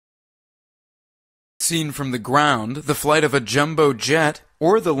Seen from the ground, the flight of a jumbo jet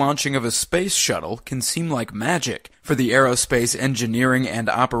or the launching of a space shuttle can seem like magic. For the aerospace engineering and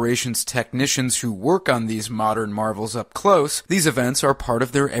operations technicians who work on these modern marvels up close, these events are part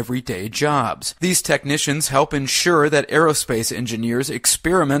of their everyday jobs. These technicians help ensure that aerospace engineers'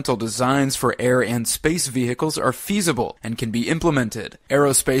 experimental designs for air and space vehicles are feasible and can be implemented.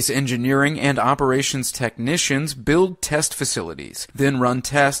 Aerospace engineering and operations technicians build test facilities, then run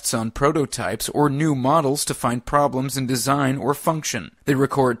tests on prototypes or new models to find problems in design or function. They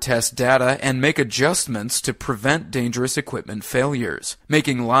record test data and make adjustments to prevent dangerous equipment failures.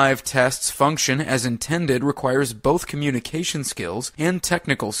 Making live tests function as intended requires both communication skills and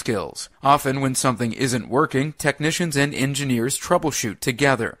technical skills. Often when something isn't working, technicians and engineers troubleshoot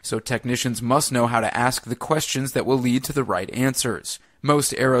together, so technicians must know how to ask the questions that will lead to the right answers.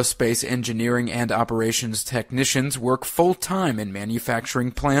 Most aerospace engineering and operations technicians work full-time in manufacturing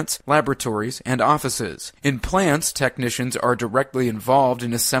plants, laboratories, and offices. In plants, technicians are directly involved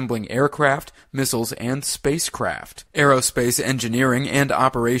in assembling aircraft, missiles, and spacecraft. Aerospace engineering and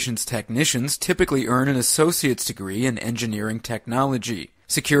operations technicians typically earn an associate's degree in engineering technology.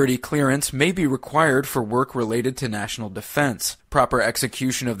 Security clearance may be required for work related to national defense. Proper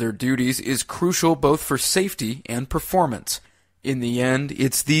execution of their duties is crucial both for safety and performance. In the end,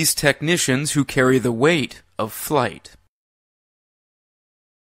 it's these technicians who carry the weight of flight.